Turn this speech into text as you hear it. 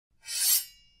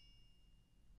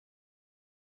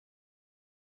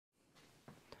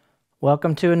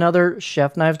Welcome to another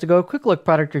Chef Knives to Go Quick Look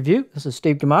product review. This is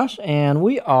Steve Gamache, and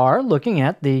we are looking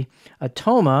at the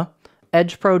Atoma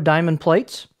Edge Pro Diamond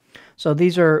Plates. So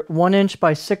these are 1"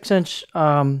 by 6"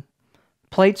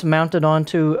 plates mounted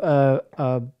onto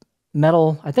a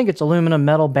metal, I think it's aluminum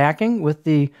metal backing with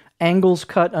the angles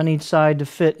cut on each side to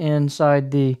fit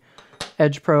inside the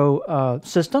Edge Pro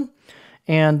system.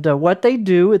 And what they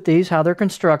do with these, how they're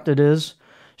constructed is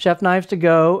Chef Knives to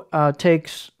Go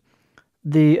takes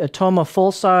the Atoma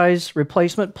full-size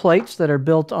replacement plates that are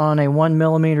built on a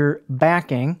 1mm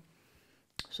backing.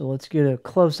 So let's get a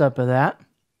close-up of that.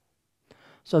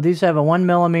 So these have a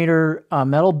 1mm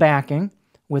metal backing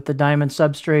with the diamond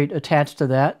substrate attached to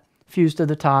that, fused to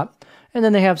the top. And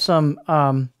then they have some,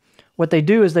 what they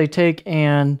do is they take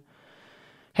and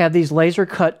have these laser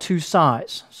cut to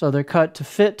size. So they're cut to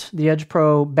fit the Edge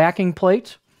Pro backing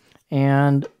plate,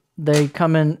 and they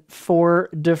come in 4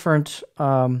 different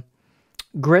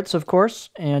grits, of course,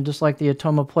 and just like the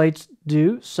Atoma plates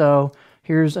do. So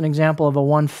here's an example of a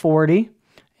 140,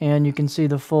 and you can see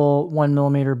the full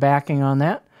 1mm backing on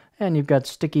that, and you've got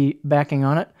sticky backing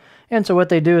on it. And so what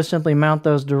they do is simply mount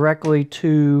those directly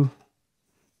to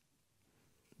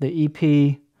the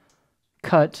EP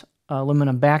cut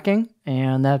aluminum backing,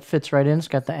 and that fits right in. It's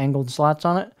got the angled slots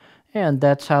on it, and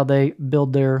that's how they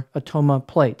build their Atoma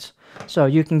plates. So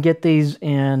you can get these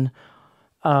in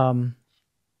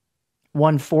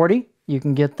 140, you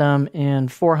can get them in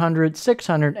 400,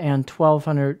 600, and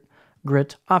 1200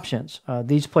 grit options.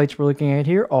 These plates we're looking at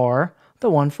here are the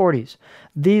 140s.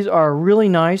 These are really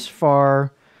nice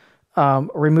for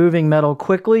removing metal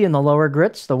quickly in the lower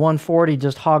grits. The 140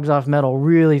 just hogs off metal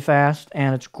really fast,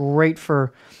 and it's great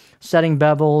for setting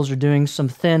bevels or doing some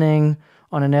thinning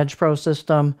on an Edge Pro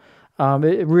system.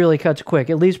 It really cuts quick.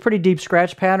 It leaves pretty deep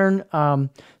scratch pattern,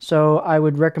 so I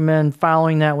would recommend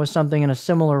following that with something in a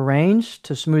similar range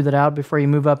to smooth it out before you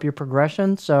move up your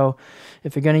progression. So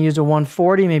if you're going to use a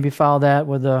 140, maybe follow that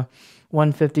with a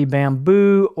 150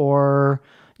 bamboo, or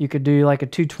you could do like a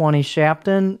 220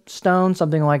 Shapton stone,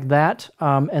 something like that,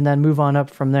 and then move on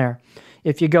up from there.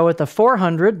 If you go with the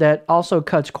 400, that also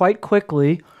cuts quite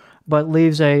quickly, but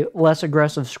leaves a less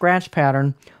aggressive scratch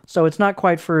pattern. So it's not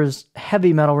quite for as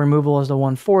heavy metal removal as the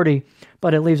 140,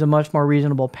 but it leaves a much more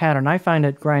reasonable pattern. I find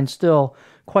it grinds still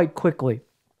quite quickly.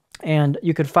 And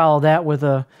you could follow that with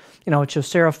a, a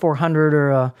Chaucera 400 or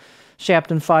a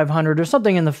Shapton 500 or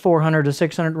something in the 400 to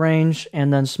 600 range,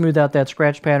 and then smooth out that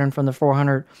scratch pattern from the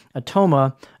 400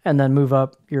 Atoma, and then move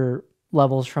up your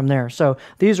levels from there. So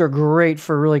these are great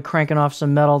for really cranking off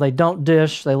some metal. They don't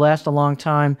dish. They last a long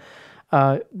time.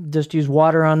 Just use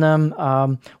water on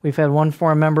them. We've had one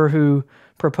forum member who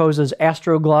proposes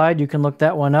Astroglide. You can look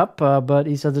that one up, but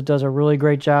he says it does a really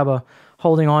great job of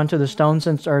holding on to the stone,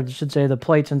 or I should say the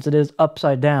plate, since it is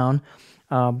upside down.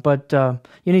 But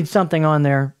you need something on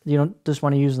there. You don't just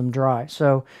want to use them dry.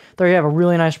 So there you have a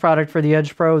really nice product for the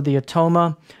Edge Pro, the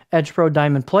Atoma Edge Pro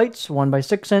Diamond Plates, 1 by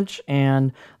 6",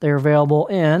 and they're available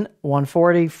in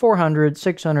 140, 400,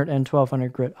 600, and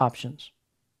 1200 grit options.